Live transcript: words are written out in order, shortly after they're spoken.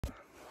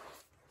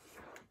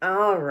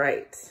All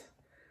right.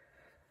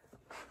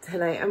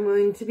 Tonight I'm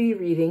going to be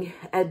reading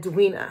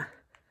Edwina,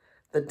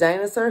 the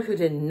Dinosaur Who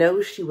Didn't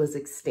Know She Was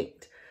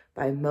Extinct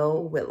by Mo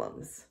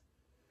Willems.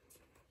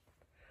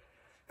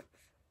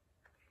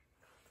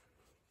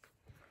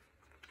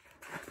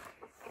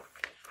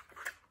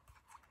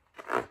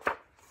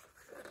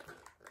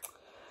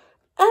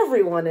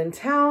 Everyone in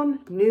town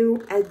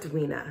knew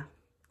Edwina.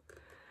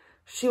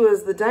 She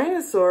was the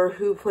dinosaur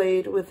who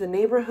played with the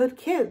neighborhood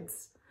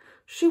kids.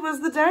 She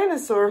was the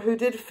dinosaur who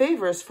did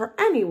favors for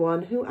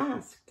anyone who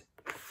asked.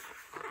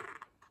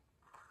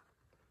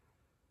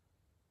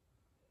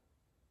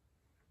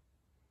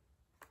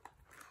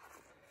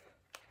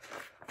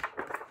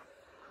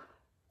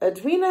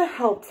 Edwina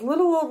helped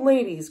little old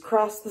ladies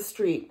cross the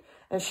street,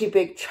 and she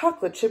baked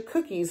chocolate chip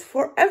cookies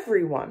for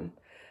everyone.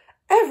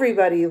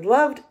 Everybody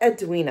loved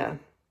Edwina,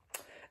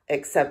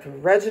 except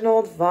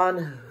Reginald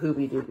von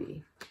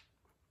Hooby-Dooby.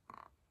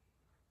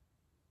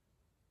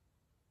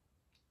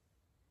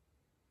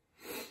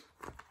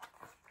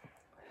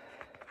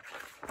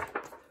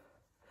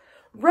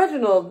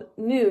 Reginald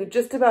knew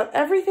just about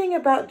everything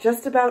about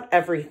just about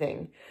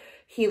everything.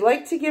 He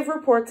liked to give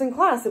reports in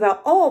class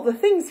about all the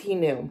things he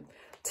knew.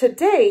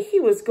 Today, he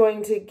was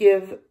going to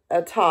give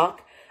a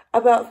talk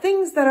about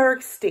things that are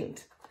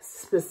extinct,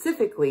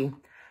 specifically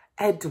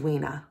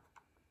Edwina.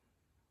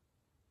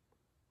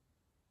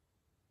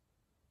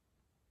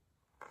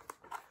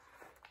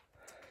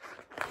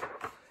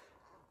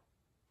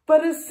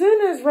 But as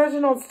soon as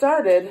Reginald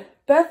started,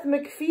 Beth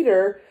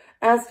McFeeder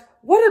asked,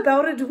 "What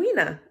about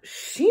Edwina?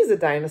 She's a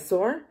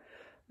dinosaur."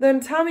 Then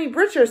Tommy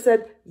Britcher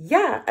said,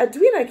 "Yeah,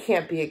 Edwina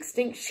can't be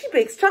extinct. She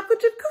bakes chocolate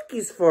chip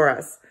cookies for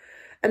us."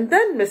 And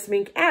then Miss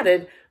Mink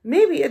added,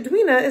 "Maybe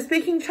Edwina is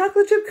baking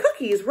chocolate chip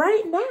cookies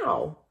right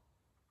now."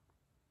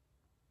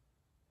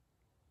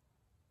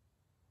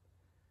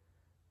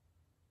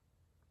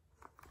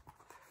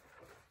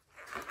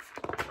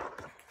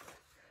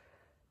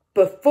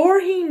 Before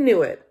he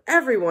knew it,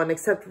 everyone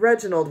except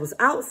Reginald was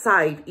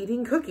outside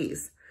eating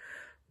cookies.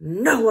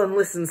 "No one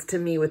listens to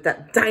me with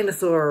that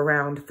dinosaur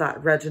around,"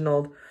 thought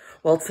Reginald.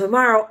 "Well,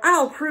 tomorrow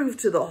I'll prove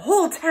to the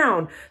whole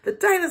town that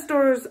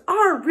dinosaurs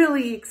are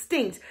really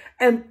extinct,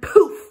 and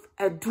poof,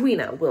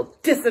 Edwina will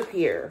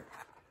disappear."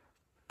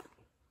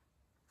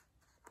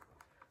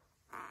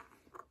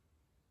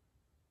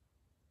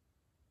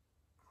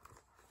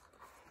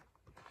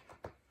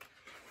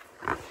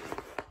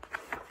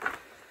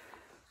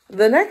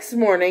 The next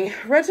morning,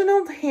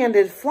 Reginald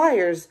handed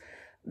flyers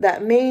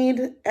that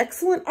made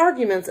excellent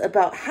arguments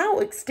about how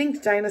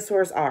extinct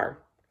dinosaurs are.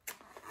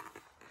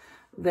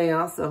 They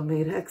also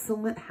made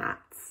excellent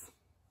hats.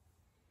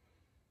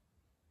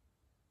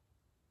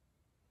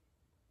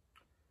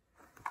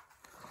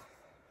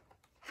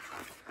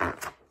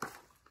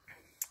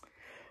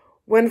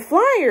 When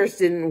flyers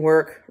didn't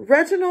work,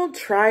 Reginald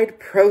tried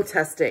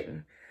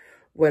protesting.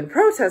 When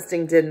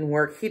protesting didn't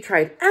work, he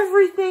tried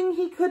everything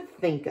he could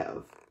think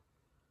of.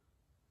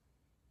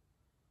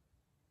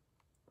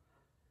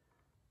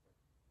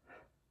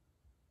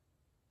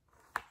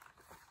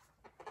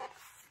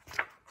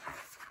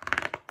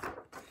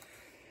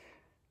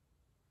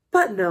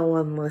 But no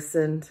one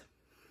listened.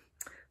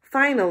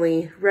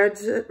 Finally,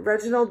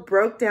 Reginald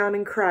broke down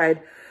and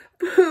cried.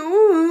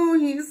 "Boo!"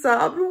 he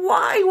sobbed.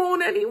 "Why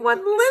won't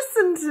anyone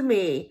listen to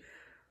me?"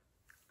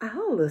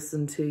 "I'll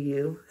listen to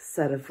you,"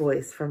 said a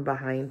voice from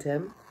behind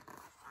him.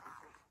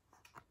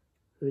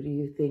 Who do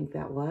you think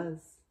that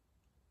was?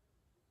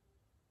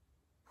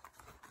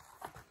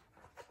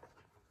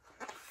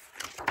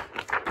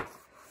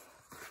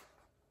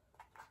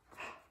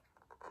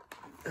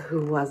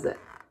 Who was it?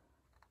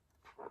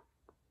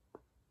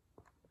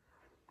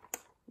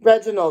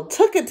 Reginald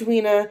took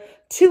Edwina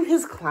to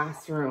his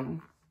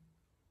classroom.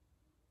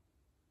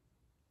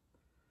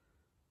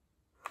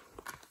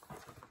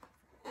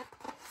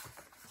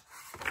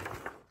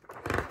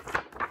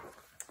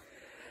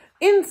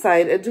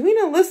 Inside,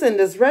 Edwina listened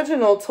as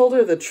Reginald told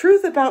her the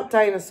truth about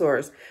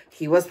dinosaurs.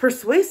 He was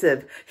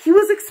persuasive. He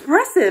was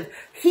expressive.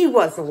 He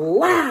was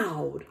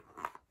loud.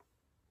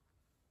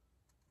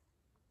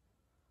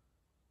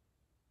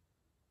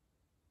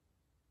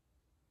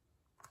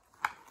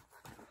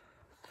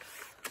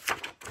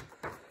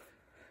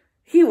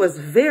 He was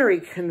very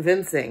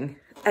convincing.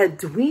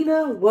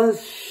 Edwina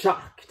was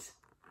shocked.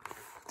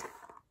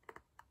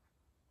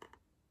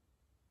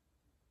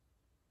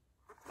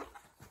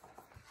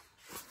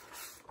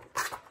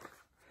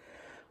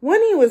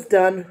 When he was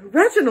done,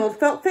 Reginald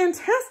felt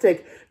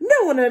fantastic.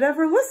 No one had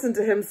ever listened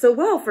to him so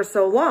well for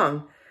so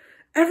long.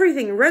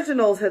 Everything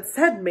Reginald had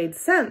said made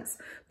sense.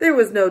 There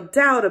was no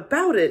doubt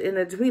about it in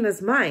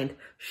Edwina's mind.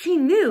 She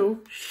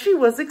knew she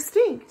was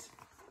extinct.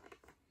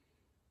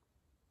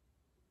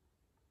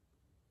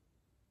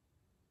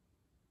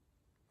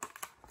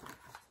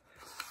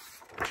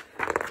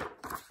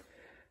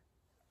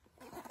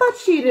 But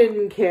she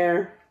didn't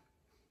care.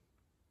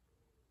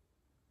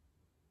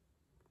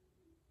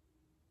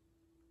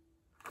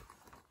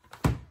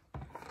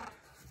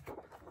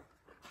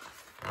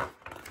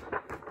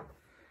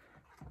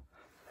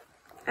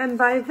 And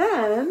by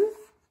then,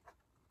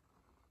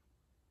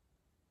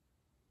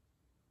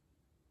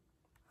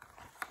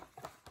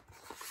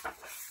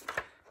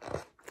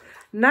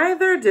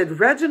 Neither did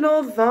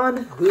Reginald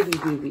von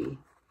Hooby-Dooby.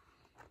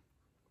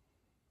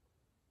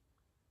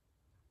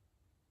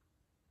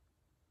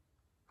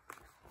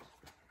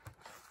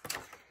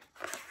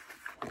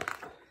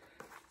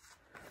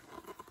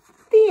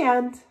 The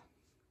end.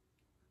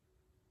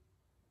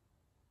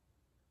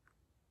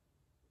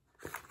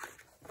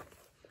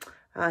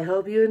 I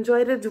hope you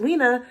enjoyed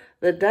Edwina,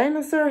 the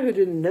dinosaur who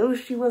didn't know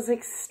she was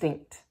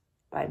extinct,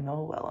 by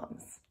Mo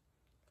Willems.